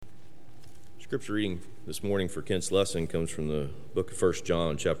Scripture reading this morning for Kent's lesson comes from the book of 1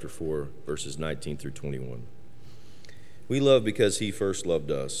 John, chapter 4, verses 19 through 21. We love because he first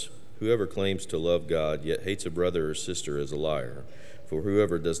loved us. Whoever claims to love God yet hates a brother or sister is a liar. For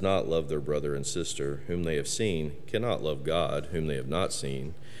whoever does not love their brother and sister whom they have seen cannot love God whom they have not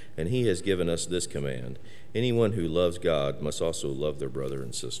seen. And he has given us this command: anyone who loves God must also love their brother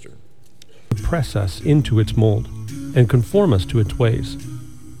and sister. Press us into its mold and conform us to its ways.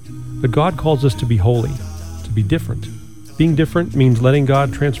 But God calls us to be holy, to be different. Being different means letting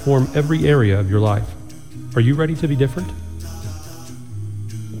God transform every area of your life. Are you ready to be different?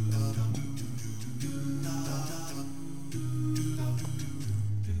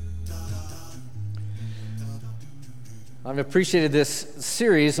 I've appreciated this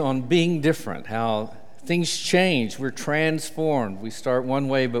series on being different, how things change, we're transformed. We start one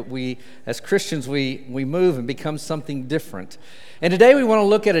way, but as Christians, we move and become something different. And today we want to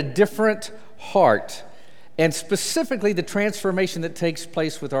look at a different heart. And specifically, the transformation that takes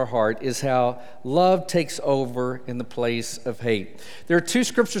place with our heart is how love takes over in the place of hate. There are two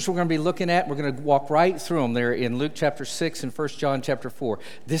scriptures we're going to be looking at. We're going to walk right through them. They're in Luke chapter 6 and 1 John chapter 4.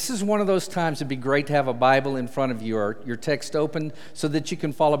 This is one of those times it'd be great to have a Bible in front of you or your text open so that you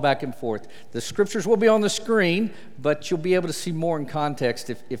can follow back and forth. The scriptures will be on the screen, but you'll be able to see more in context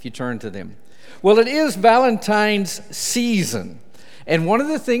if you turn to them. Well, it is Valentine's season. And one of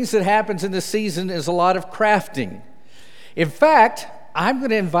the things that happens in this season is a lot of crafting. In fact, I'm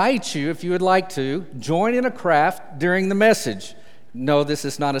going to invite you, if you would like to, join in a craft during the message. No, this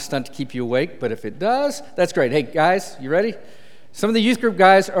is not a stunt to keep you awake, but if it does, that's great. Hey, guys, you ready? Some of the youth group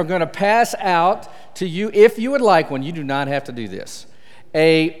guys are going to pass out to you, if you would like one, you do not have to do this,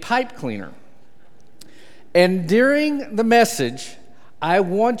 a pipe cleaner. And during the message, I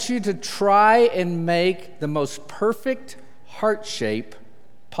want you to try and make the most perfect heart shape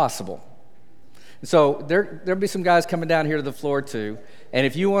possible. So there'll be some guys coming down here to the floor too, and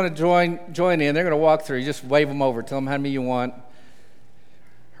if you want to join in, they're going to walk through. You just wave them over, tell them how many you want.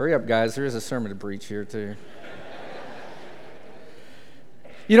 Hurry up, guys, there is a sermon to preach here too.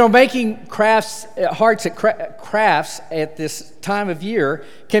 You know, making crafts at this time of year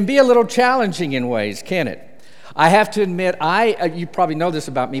can be a little challenging in ways, can it? I have to admit, you probably know this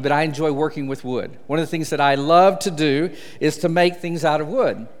about me, but I enjoy working with wood. One of the things that I love to do is to make things out of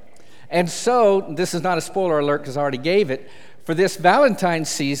wood. And so, this is not a spoiler alert because I already gave it. For this Valentine's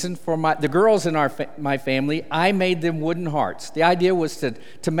season, for the girls in my family, I made them wooden hearts. The idea was to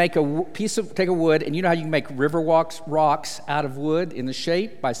make take a wood, and you know how you can make rocks out of wood in the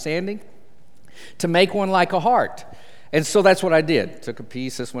shape by sanding? To make one like a heart. And so that's what I did. Took a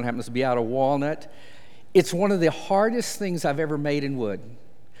piece, this one happens to be out of walnut. It's one of the hardest things I've ever made in wood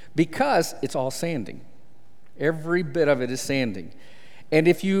because it's all sanding. Every bit of it is sanding. And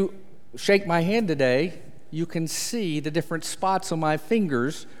if you shake my hand today, you can see the different spots on my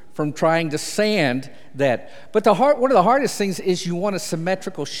fingers from trying to sand that. But one of the hardest things is you want a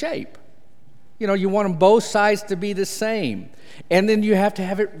symmetrical shape. You know, you want them both sides to be the same. And then you have to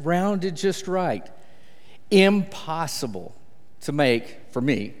have it rounded just right. Impossible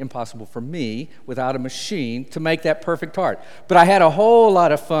for me, without a machine, to make that perfect heart. But I had a whole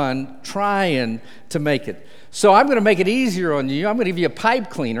lot of fun trying to make it. So I'm going to make it easier on you. I'm going to give you a pipe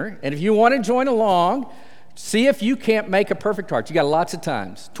cleaner, and if you want to join along, see if you can't make a perfect heart. You got lots of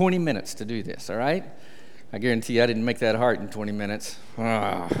times, 20 minutes to do this, all right? I guarantee you I didn't make that heart in 20 minutes.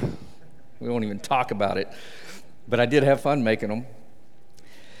 We won't even talk about it. But I did have fun making them.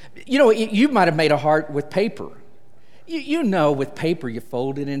 You know, you might have made a heart with paper. You know, with paper, you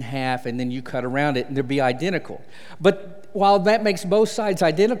fold it in half and then you cut around it and they'll be identical. But while that makes both sides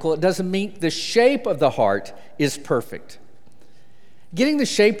identical, it doesn't mean the shape of the heart is perfect. Getting the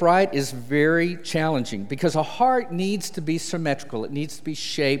shape right is very challenging because a heart needs to be symmetrical. It needs to be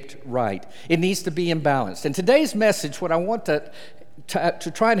shaped right. It needs to be imbalanced. And today's message, what I want to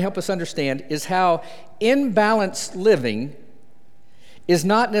try and help us understand is how imbalanced living is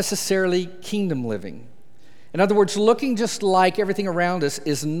not necessarily kingdom living. In other words, looking just like everything around us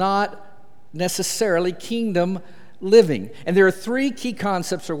is not necessarily kingdom living. And there are three key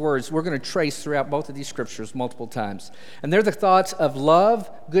concepts or words we're going to trace throughout both of these scriptures multiple times. And they're the thoughts of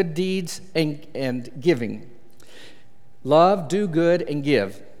love, good deeds, and giving. Love, do good, and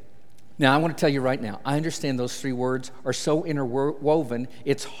give. Now, I want to tell you right now, I understand those three words are so interwoven,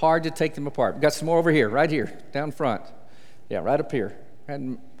 it's hard to take them apart. We've got some more over here, right here, down front. Yeah, right up here.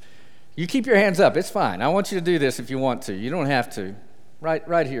 And you keep your hands up. It's fine. I want you to do this if you want to. You don't have to.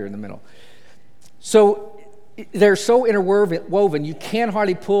 Right here in the middle. So they're so interwoven, you can't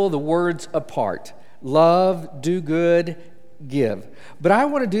hardly pull the words apart. Love, do good, give. But I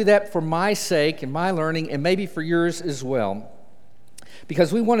want to do that for my sake and my learning, and maybe for yours as well,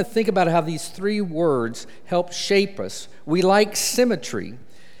 because we want to think about how these three words help shape us. We like symmetry,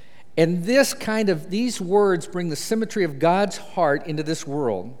 and these words bring the symmetry of God's heart into this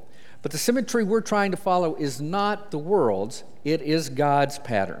world. But the symmetry we're trying to follow is not the world's, it is God's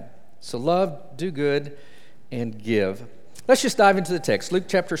pattern. So love, do good, and give. Let's just dive into the text. Luke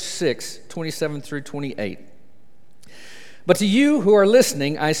chapter 6, 27 through 28. But to you who are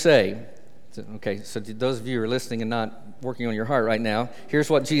listening, I say, okay, so to those of you who are listening and not working on your heart right now, here's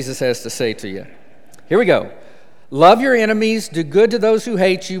what Jesus has to say to you. Here we go. Love your enemies, do good to those who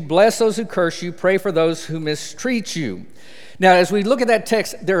hate you, bless those who curse you, pray for those who mistreat you. Now, as we look at that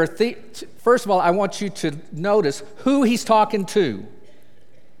text, first of all, I want you to notice who he's talking to.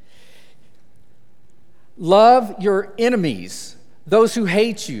 Love your enemies, those who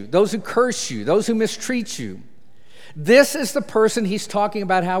hate you, those who curse you, those who mistreat you. This is the person he's talking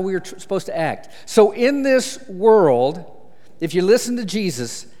about how we are supposed to act. So in this world, if you listen to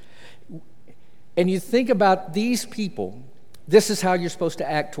Jesus and you think about these people, this is how you're supposed to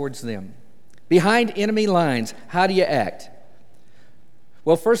act towards them. Behind enemy lines, how do you act?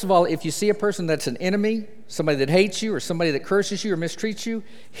 Well, first of all, if you see a person that's an enemy, somebody that hates you or somebody that curses you or mistreats you,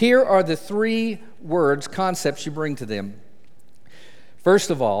 here are the three words, concepts you bring to them. First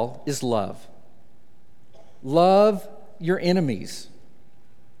of all is love. Love your enemies.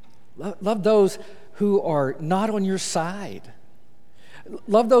 Love those who are not on your side.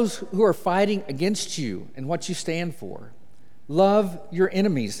 Love those who are fighting against you and what you stand for. Love your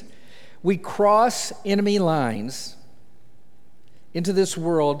enemies. We cross enemy lines into this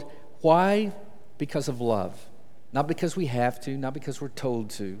world. Why? Because of love. Not because we have to, not because we're told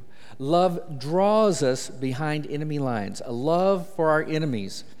to. Love draws us behind enemy lines, a love for our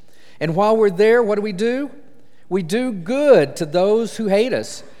enemies. And while we're there, what do? We do good to those who hate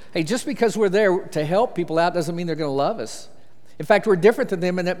us. Hey, just because we're there to help people out doesn't mean they're going to love us. In fact, we're different than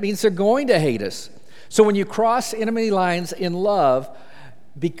them, and that means they're going to hate us. So when you cross enemy lines in love,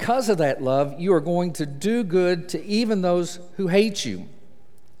 because of that love, you are going to do good to even those who hate you.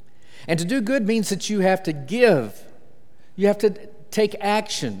 And to do good means that you have to give. You have to take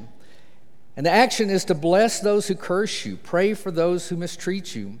action. And the action is to bless those who curse you, pray for those who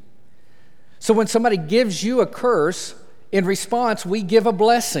mistreat you. So when somebody gives you a curse, in response, we give a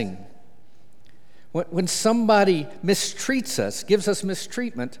blessing. When somebody mistreats us, gives us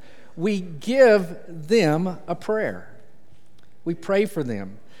mistreatment, we give them a prayer. We pray for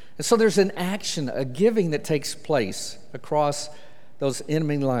them. And so there's an action, a giving that takes place across those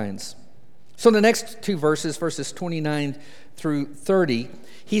enemy lines. So in the next two verses, verses 29 through 30,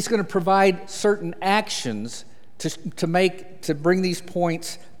 he's going to provide certain actions to bring these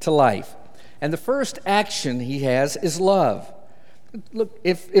points to life. And the first action he has is love. Look,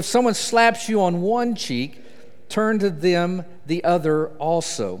 if someone slaps you on one cheek, turn to them the other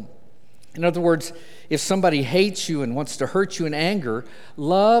also. In other words, if somebody hates you and wants to hurt you in anger,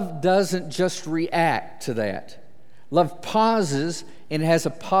 love doesn't just react to that. Love pauses and has a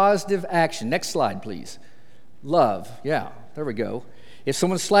positive action. Next slide, please. Love. Yeah, there we go. If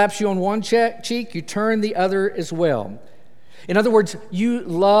someone slaps you on one cheek, you turn the other as well. In other words, you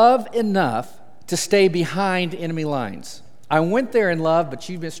love enough to stay behind enemy lines. I went there in love, but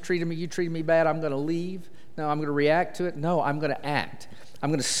you mistreated me, you treated me bad, I'm going to leave. No, I'm going to react to it. No, I'm going to act. I'm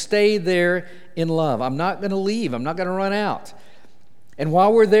going to stay there in love. I'm not going to leave. I'm not going to run out. And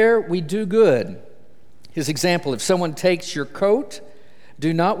while we're there, we do good. His example, if someone takes your coat,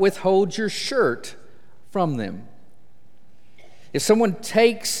 do not withhold your shirt from them. If someone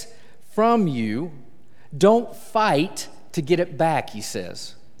takes from you, don't fight to get it back, he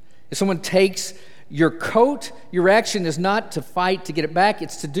says. If someone takes your coat, your action is not to fight to get it back,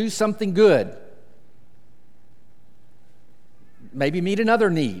 it's to do something good. Maybe meet another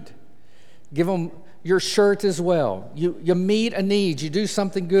need. Give them your shirt as well. You meet a need, you do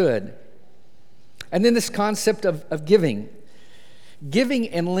something good. And then this concept of giving. Giving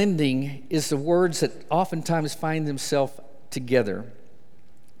and lending is the words that oftentimes find themselves together.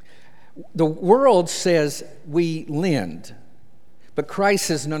 The world says we lend, but Christ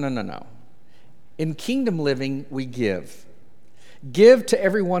says no. In kingdom living, we give. Give to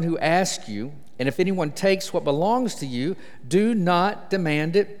everyone who asks you, and if anyone takes what belongs to you, do not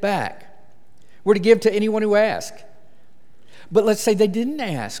demand it back. We're to give to anyone who asks. But let's say they didn't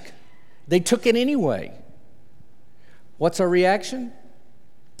ask. They took it anyway. What's our reaction?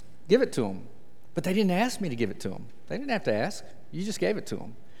 Give it to them. But they didn't ask me to give it to them. They didn't have to ask. You just gave it to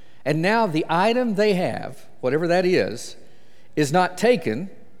them. And now the item they have, whatever that is not taken,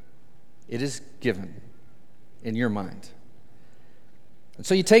 it is given in your mind. And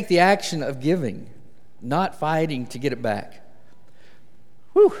so you take the action of giving, not fighting to get it back.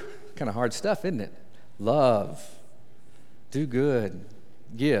 Whew, kind of hard stuff, isn't it? Love, do good,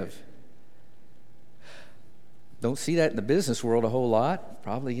 give. Don't see that in the business world a whole lot.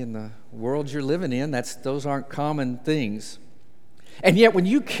 Probably in the world you're living in, those aren't common things. And yet when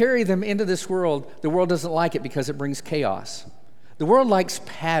you carry them into this world, the world doesn't like it because it brings chaos. The world likes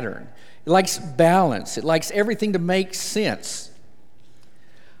pattern. It likes balance. It likes everything to make sense.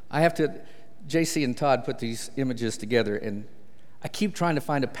 JC and Todd put these images together, and I keep trying to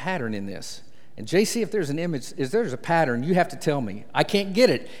find a pattern in this. And JC, if there's an image, if there's a pattern, you have to tell me. I can't get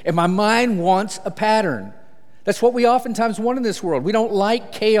it. And my mind wants a pattern. That's what we oftentimes want in this world. We don't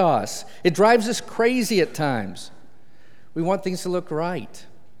like chaos. It drives us crazy at times. We want things to look right.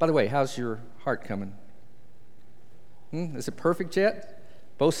 By the way, how's your heart coming? Is it perfect yet?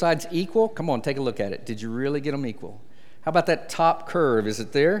 Both sides equal? Come on, take a look at it. Did you really get them equal? How about that top curve? Is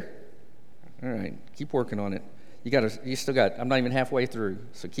it there? All right, keep working on it. You still got, I'm not even halfway through,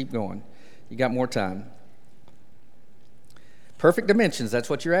 so keep going. You got more time. Perfect dimensions,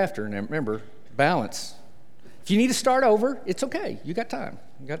 that's what you're after. And remember, balance. If you need to start over, it's okay. You got time.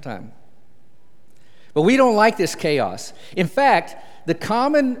 But we don't like this chaos. In fact, the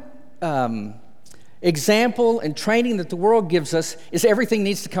common example and training that the world gives us is everything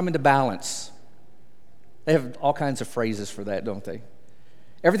needs to come into balance. They have all kinds of phrases for that, don't they?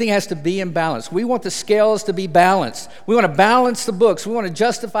 Everything has to be in balance. We want the scales to be balanced. We want to balance the books. We want to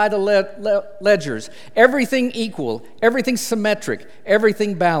justify the ledgers. Everything equal, everything symmetric,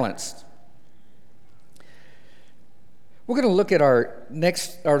 everything balanced. We're going to look at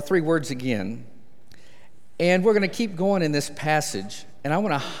our three words again, and we're going to keep going in this passage. And I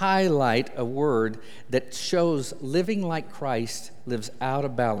want to highlight a word that shows living like Christ lives out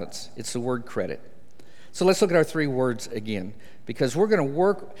of balance. It's the word credit. So let's look at our three words again, because we're going to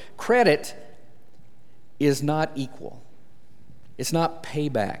work. Credit is not equal. It's not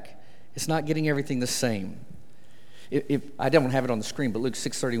payback. It's not getting everything the same. I don't have it on the screen, but Luke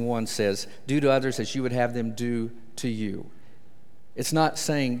 6:31 says, "Do to others as you would have them do to you." It's not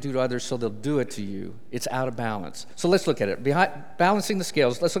saying do to others so they'll do it to you. It's out of balance. So let's look at it. Behind balancing the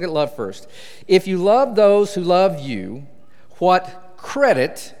scales, let's look at love first. If you love those who love you, what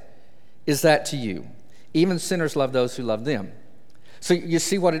credit is that to you? Even sinners love those who love them. So you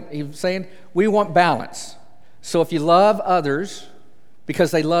see what he's saying? We want balance. So if you love others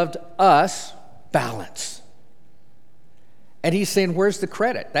because they loved us, balance. And he's saying, where's the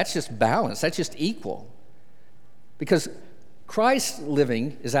credit? That's just balance. That's just equal. Because Christ's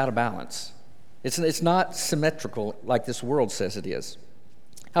living is out of balance. It's not symmetrical like this world says it is.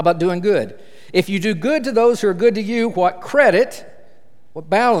 How about doing good? If you do good to those who are good to you, what credit, what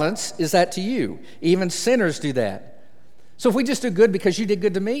balance is that to you? Even sinners do that. So if we just do good because you did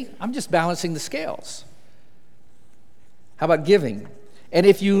good to me, I'm just balancing the scales. How about giving? And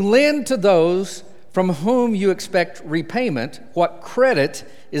if you lend to those from whom you expect repayment, what credit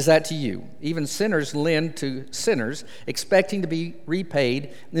is that to you? Even sinners lend to sinners, expecting to be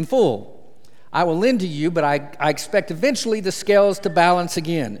repaid in full. I will lend to you, but I expect eventually the scales to balance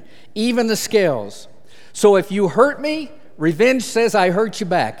again, even the scales. So if you hurt me, revenge says I hurt you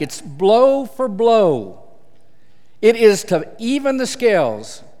back. It's blow for blow. It is to even the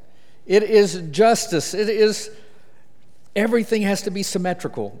scales. It is justice. It is, everything has to be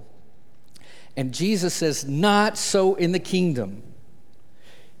symmetrical. And Jesus says, not so in the kingdom.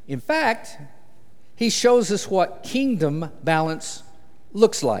 In fact, he shows us what kingdom balance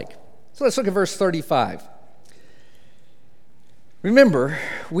looks like. So let's look at verse 35. Remember,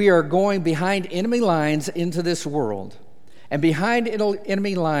 we are going behind enemy lines into this world. And behind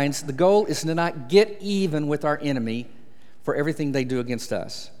enemy lines, the goal is to not get even with our enemy for everything they do against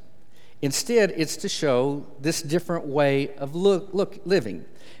us. Instead, it's to show this different way of living.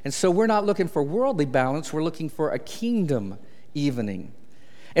 And so we're not looking for worldly balance, we're looking for a kingdom evening.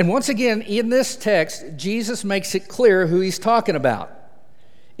 And once again, in this text, Jesus makes it clear who he's talking about.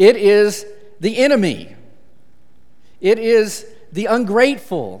 It is the enemy. It is the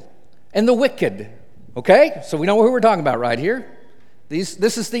ungrateful and the wicked. Okay? So we know who we're talking about right here.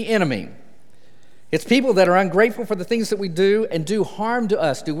 This is the enemy. It's people that are ungrateful for the things that we do and do harm to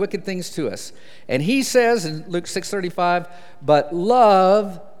us, do wicked things to us. And he says in Luke 6:35, but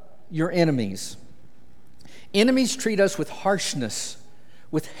love your enemies. Enemies treat us with harshness,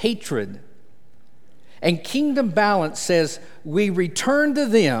 with hatred. And kingdom balance says we return to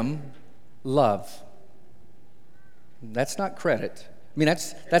them love. That's not credit. I mean,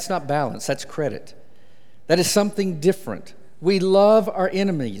 that's not balance, that's credit. That is something different. We love our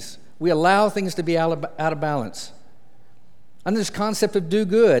enemies. We allow things to be out of balance. Under this concept of do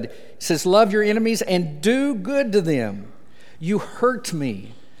good, it says, love your enemies and do good to them. You hurt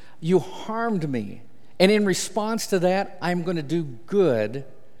me. You harmed me. And in response to that, I'm going to do good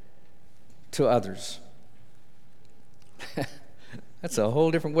to others. That's a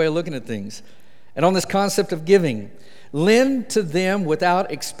whole different way of looking at things. And on this concept of giving, lend to them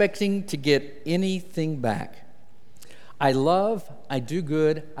without expecting to get anything back. I love, I do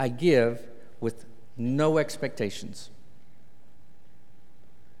good, I give with no expectations.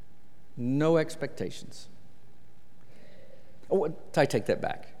 No expectations. Oh, I take that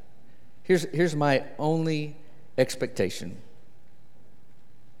back. Here's my only expectation.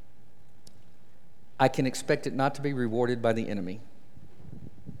 I can expect it not to be rewarded by the enemy.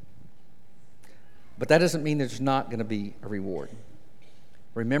 But that doesn't mean there's not going to be a reward.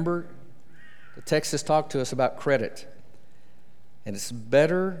 Remember, the text has talked to us about credit. And it's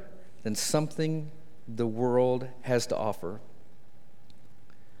better than something the world has to offer.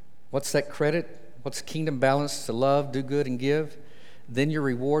 What's that credit? What's kingdom balance? To love, do good, and give? Then your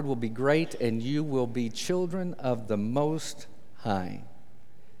reward will be great, and you will be children of the Most High.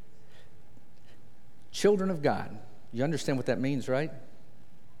 Children of God. You understand what that means, right?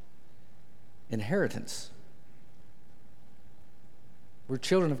 Inheritance. We're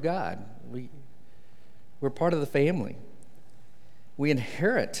children of God. We're part of the family. We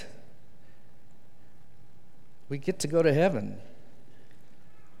inherit. We get to go to heaven.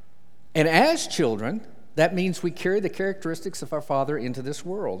 And as children, that means we carry the characteristics of our Father into this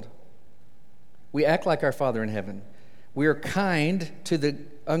world. We act like our Father in heaven. We are kind to the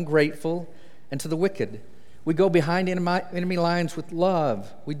ungrateful and to the wicked. We go behind enemy lines with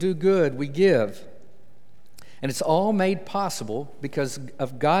love. We do good. We give. And it's all made possible because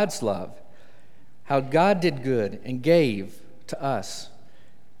of God's love. How God did good and gave to us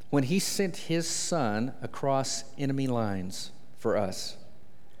when He sent His Son across enemy lines for us.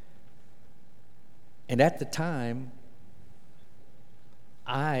 And at the time,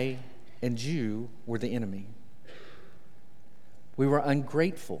 I and you were the enemy. We were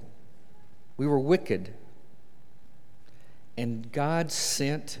ungrateful. We were wicked. And God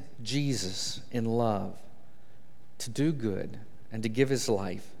sent Jesus in love to do good and to give His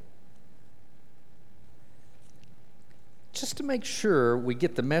life. Just to make sure we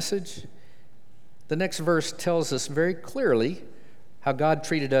get the message, the next verse tells us very clearly how God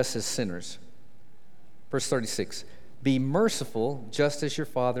treated us as sinners. Verse 36, be merciful just as your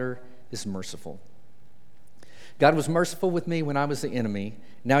Father is merciful. God was merciful with me when I was the enemy.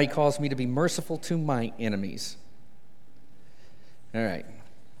 Now He calls me to be merciful to my enemies. All right.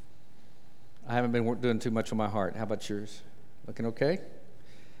 I haven't been doing too much on my heart. How about yours? Looking okay?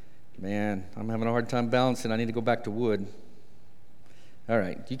 Man, I'm having a hard time balancing. I need to go back to wood. All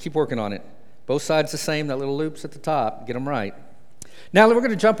right, you keep working on it. Both sides the same, that little loop's at the top. Get them right. Now we're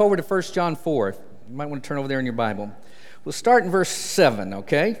going to jump over to 1 John 4. You might want to turn over there in your Bible. We'll start in verse 7,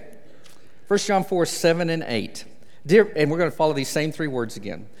 okay? 1 John 4, 7 and 8. And we're going to follow these same three words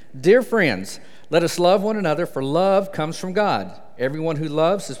again. Dear friends, let us love one another, for love comes from God. Everyone who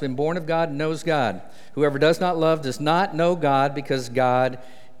loves has been born of God and knows God. Whoever does not love does not know God, because God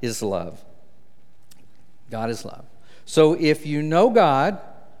is love. God is love. So if you know God,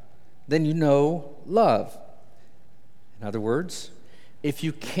 then you know love. In other words, if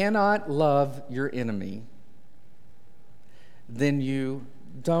you cannot love your enemy, then you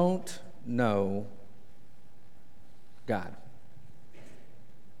don't know God.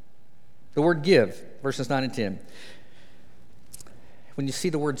 The word give, verses 9 and 10. When you see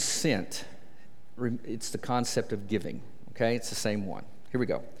the word sent, it's the concept of giving, okay? It's the same one. Here we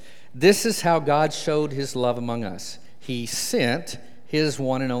go. This is how God showed His love among us. He sent His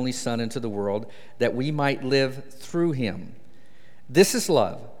one and only Son into the world that we might live through Him. This is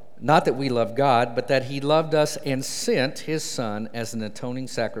love, not that we love God, but that He loved us and sent His Son as an atoning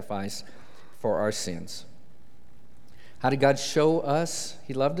sacrifice for our sins. How did God show us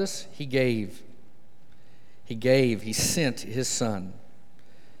He loved us? He gave. He gave. He sent His Son.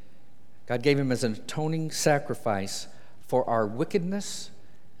 God gave Him as an atoning sacrifice for our wickedness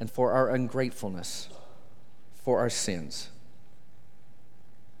and for our ungratefulness, for our sins.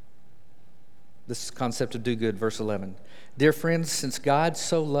 This concept of do good, verse 11. Dear friends, since God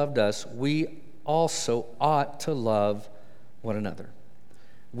so loved us, we also ought to love one another.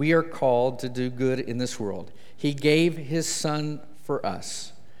 We are called to do good in this world. He gave His Son for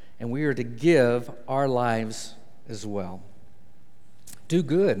us, and we are to give our lives as well. Do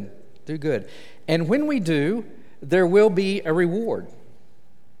good. Do good. And when we do, there will be a reward.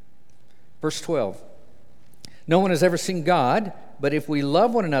 Verse 12. No one has ever seen God, but if we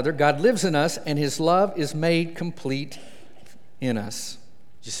love one another, God lives in us, and His love is made complete in us.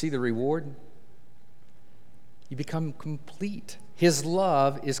 Do you see the reward? You become complete. His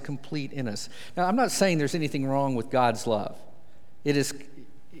love is complete in us. Now, I'm not saying there's anything wrong with God's love.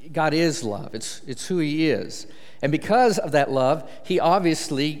 God is love. It's who He is. And because of that love, He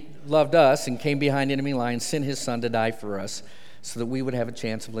obviously loved us and came behind enemy lines, sent His Son to die for us so that we would have a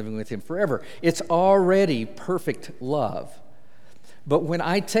chance of living with Him forever. It's already perfect love. But when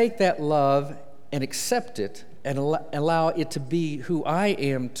I take that love and accept it and allow it to be who I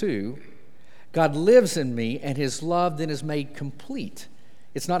am too, God lives in me, and His love then is made complete.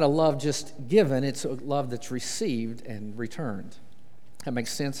 It's not a love just given, it's a love that's received and returned. That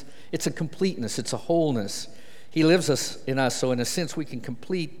makes sense? It's a completeness, it's a wholeness. He lives in us, so in a sense we can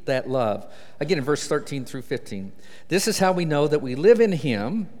complete that love. Again, in verse 13 through 15. This is how we know that we live in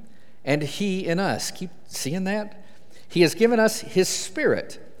Him and He in us. Keep seeing that? He has given us His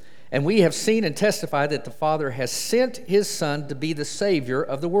Spirit, and we have seen and testified that the Father has sent His Son to be the Savior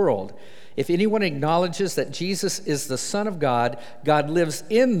of the world. If anyone acknowledges that Jesus is the Son of God, God lives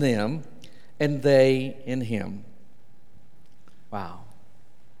in them, and they in Him. Wow.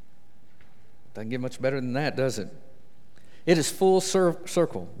 Doesn't get much better than that, does it? It is full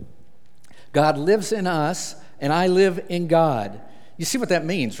circle. God lives in us, and I live in God. You see what that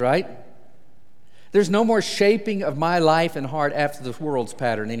means, right? There's no more shaping of my life and heart after the world's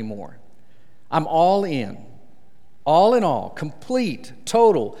pattern anymore. I'm all in. All in all, complete,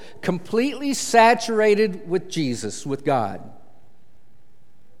 total, completely saturated with Jesus, with God.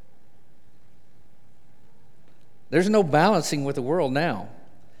 There's no balancing with the world now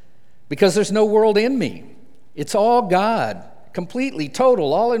because there's no world in me. It's all God, completely,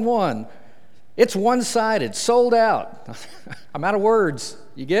 total, all in one. It's one-sided, sold out. I'm out of words.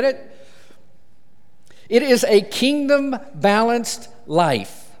 You get it? It is a kingdom-balanced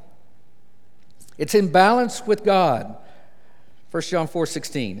life. It's in balance with God. 1 John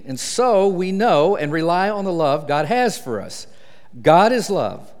 4:16. And so we know and rely on the love God has for us. God is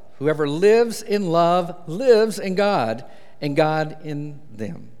love. Whoever lives in love lives in God, and God in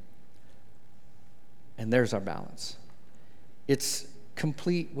them. And there's our balance. It's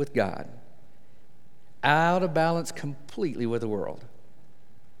complete with God. Out of balance completely with the world,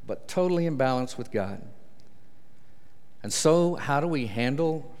 but totally in balance with God. And so, how do we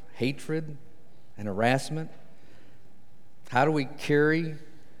handle hatred and harassment? How do we carry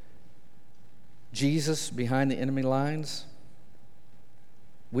Jesus behind the enemy lines?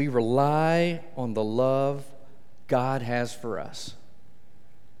 We rely on the love God has for us.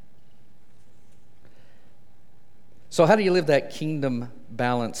 So how do you live that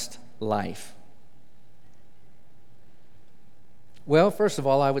kingdom-balanced life? Well, first of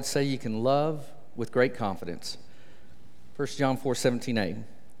all, I would say you can love with great confidence. 1 John 4:17a.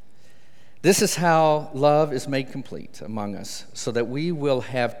 This is how love is made complete among us, so that we will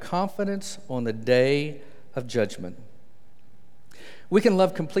have confidence on the day of judgment. We can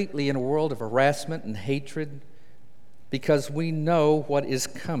love completely in a world of harassment and hatred because we know what is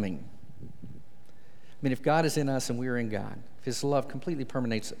coming. I mean, if God is in us and we are in God, if His love completely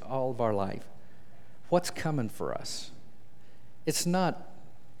permeates all of our life, what's coming for us? It's not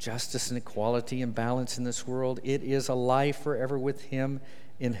justice and equality and balance in this world. It is a life forever with Him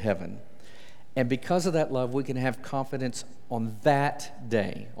in heaven. And because of that love, we can have confidence on that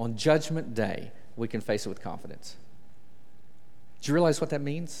day, on Judgment Day, we can face it with confidence. Do you realize what that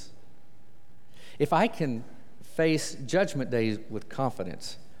means? If I can face Judgment Day with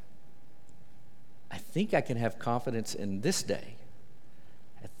confidence, I think I can have confidence in this day,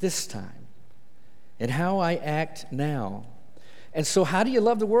 at this time, and how I act now. And so how do you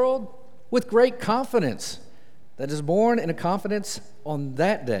love the world? With great confidence that is born in a confidence on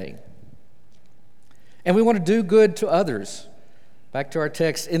that day. And we want to do good to others. Back to our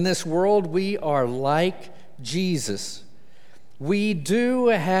text. In this world, we are like Jesus. We do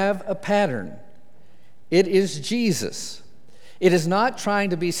have a pattern. It is Jesus. It is not trying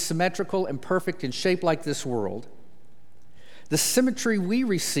to be symmetrical and perfect and shaped like this world. The symmetry we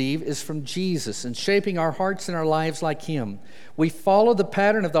receive is from Jesus and shaping our hearts and our lives like Him. We follow the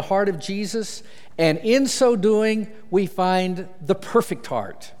pattern of the heart of Jesus, and in so doing, we find the perfect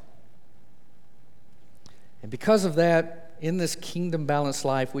heart. And because of that, in this kingdom-balanced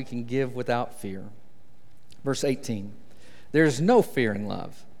life, we can give without fear. Verse 18, there is no fear in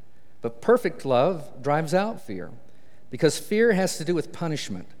love, but perfect love drives out fear, because fear has to do with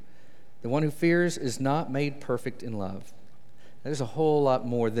punishment. The one who fears is not made perfect in love. There's a whole lot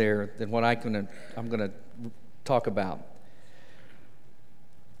more there than what I'm going to talk about.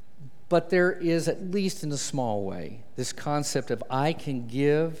 But there is, at least in a small way, this concept of I can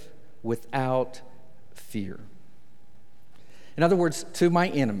give without fear. In other words, to my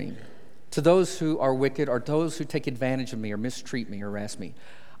enemy, to those who are wicked or those who take advantage of me or mistreat me or harass me,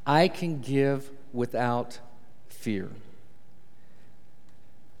 I can give without fear.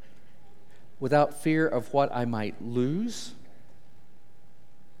 Without fear of what I might lose.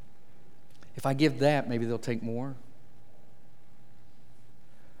 If I give that, maybe they'll take more.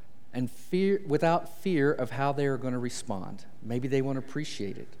 And without fear of how they are going to respond. Maybe they won't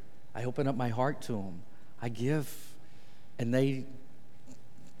appreciate it. I open up my heart to them. I give, and they,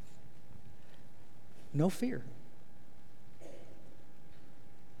 no fear.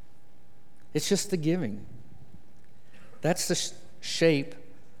 It's just the giving. That's the shape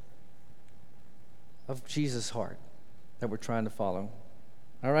of Jesus' heart that we're trying to follow.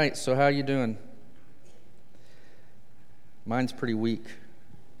 All right, so how are you doing? Mine's pretty weak.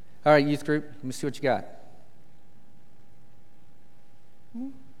 All right, youth group, let me see what you got.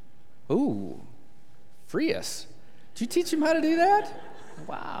 Ooh, free us. Did you teach him how to do that?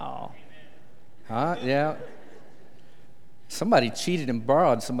 Wow. Huh? Yeah. Somebody cheated and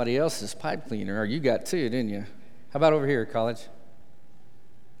borrowed somebody else's pipe cleaner, or you got two, didn't you? How about over here, college?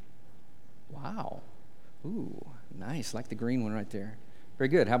 Wow. Ooh, nice. Like the green one right there. Very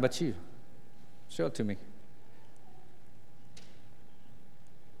good. How about you? Show it to me.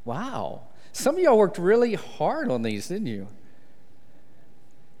 Wow. Some of y'all worked really hard on these, didn't you?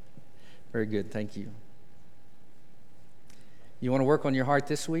 Very good. Thank you. You want to work on your heart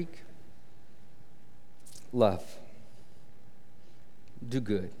this week? Love. Do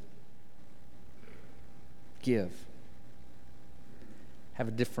good. Give. Have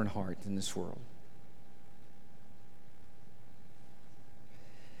a different heart in this world.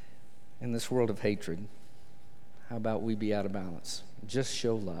 In this world of hatred, how about we be out of balance? Just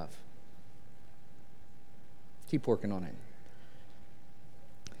show love. Keep working on it.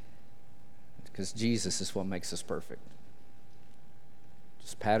 Because Jesus is what makes us perfect.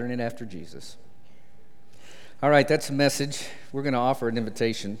 Just pattern it after Jesus. All right, that's a message. We're going to offer an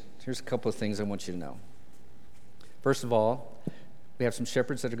invitation. Here's a couple of things I want you to know. First of all, we have some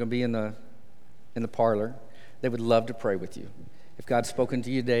shepherds that are going to be in the parlor. They would love to pray with you. If God's spoken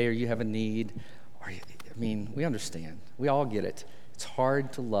to you today or you have a need, we understand. We all get it. It's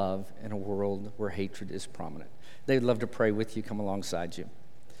hard to love in a world where hatred is prominent. They'd love to pray with you, come alongside you.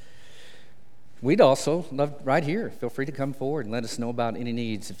 We'd also love right here. Feel free to come forward and let us know about any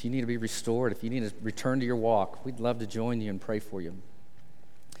needs. If you need to be restored, if you need to return to your walk, we'd love to join you and pray for you.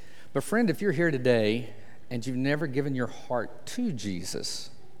 But friend, if you're here today and you've never given your heart to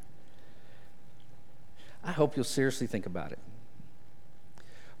Jesus, I hope you'll seriously think about it.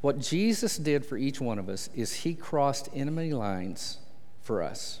 What Jesus did for each one of us is he crossed enemy lines for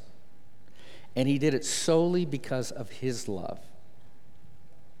us. And he did it solely because of his love.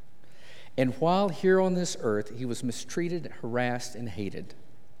 And while here on this earth, he was mistreated, harassed, and hated.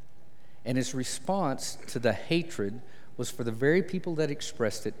 And his response to the hatred was for the very people that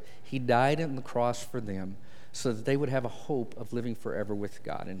expressed it, he died on the cross for them so that they would have a hope of living forever with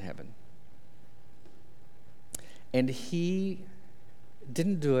God in heaven. And he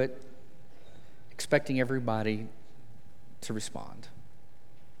didn't do it expecting everybody to respond.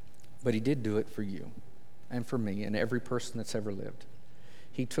 But he did do it for you and for me and every person that's ever lived.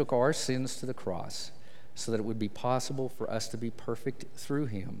 He took our sins to the cross so that it would be possible for us to be perfect through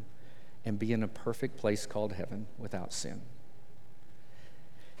him and be in a perfect place called heaven without sin.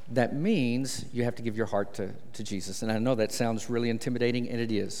 That means you have to give your heart to Jesus. And I know that sounds really intimidating, and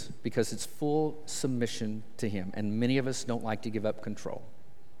it is, because it's full submission to him. And many of us don't like to give up control.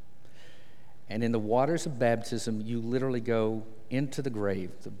 And in the waters of baptism, you literally go into the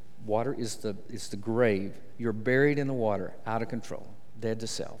grave. The water is the grave. You're buried in the water, out of control, dead to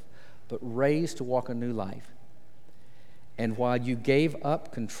self, but raised to walk a new life. And while you gave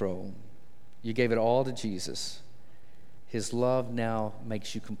up control, you gave it all to Jesus. His love now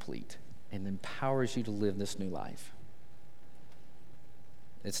makes you complete and empowers you to live this new life.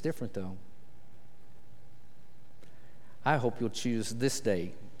 It's different, though. I hope you'll choose this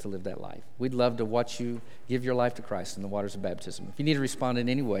day to live that life. We'd love to watch you give your life to Christ in the waters of baptism. If you need to respond in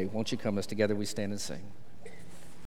any way, won't you come as together we stand and sing?